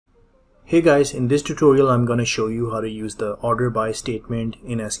Hey guys, in this tutorial I'm going to show you how to use the order by statement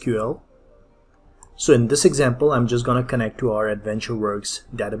in SQL. So in this example I'm just going to connect to our AdventureWorks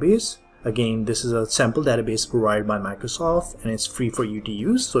database. Again, this is a sample database provided by Microsoft and it's free for you to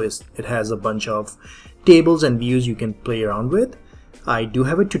use. So it has a bunch of tables and views you can play around with. I do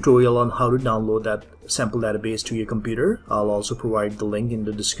have a tutorial on how to download that sample database to your computer. I'll also provide the link in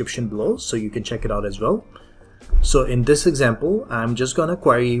the description below so you can check it out as well. So in this example, I'm just going to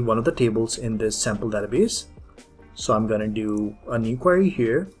query one of the tables in this sample database. So I'm going to do a new query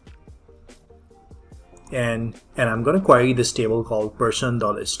here. And I'm going to query this table called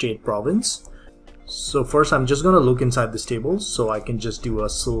person.stateProvince. So first I'm just going to look inside this table. So I can just do a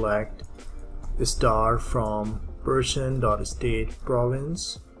select star from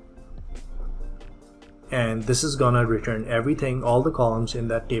person.stateProvince. And this is gonna return everything, all the columns in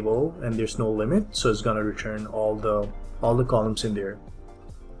that table, and there's no limit, so it's gonna return all the columns in there.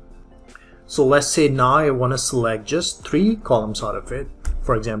 So let's say now I want to select just 3 columns out of it.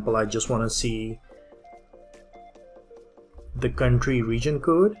 For example, I just want to see the country region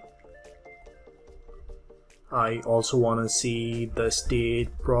code. I also want to see the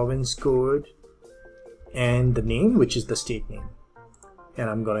state province code and the name, which is the state name. And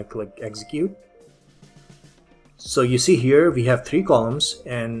I'm gonna click execute. So you see here we have 3 columns,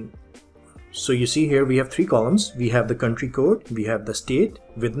 and so you see here we have 3 columns. We have the country code, we have the state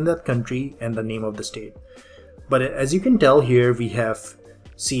within that country, and the name of the state. But as you can tell here, we have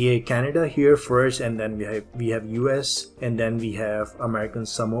CA Canada here first, and then we have US, and then we have American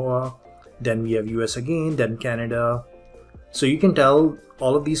Samoa, then we have US again, then Canada. So you can tell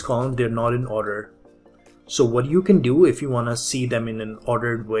all of these columns, they're not in order. So what you can do if you want to see them in an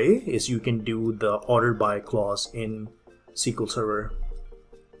ordered way is you can do the order by clause in SQL Server.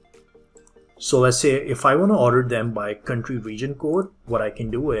 So let's say if I want to order them by country region code, what I can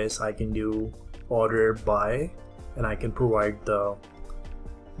do is I can do order by, and I can provide the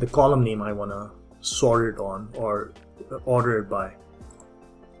column name I want to sort it on or order it by.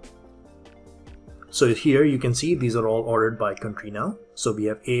 So here you can see these are all ordered by country now. So we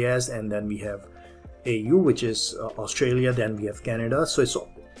have AS, and then we have AU, which is Australia, then we have Canada. So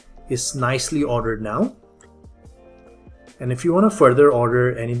it's nicely ordered now. And if you want to further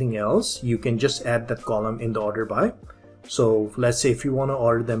order anything else, you can just add that column in the order by. So let's say if you want to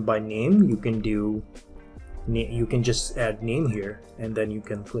order them by name, you can just add name here, and then you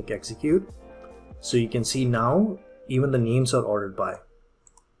can click execute. So you can see now even the names are ordered by.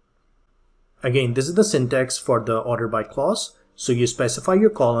 Again, this is the syntax for the order by clause. So you specify your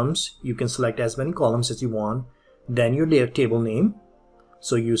columns, you can select as many columns as you want, then your table name.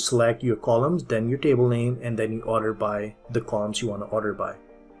 So you select your columns, then your table name, and then you order by the columns you want to order by.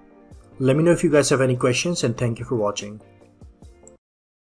 Let me know if you guys have any questions, and thank you for watching.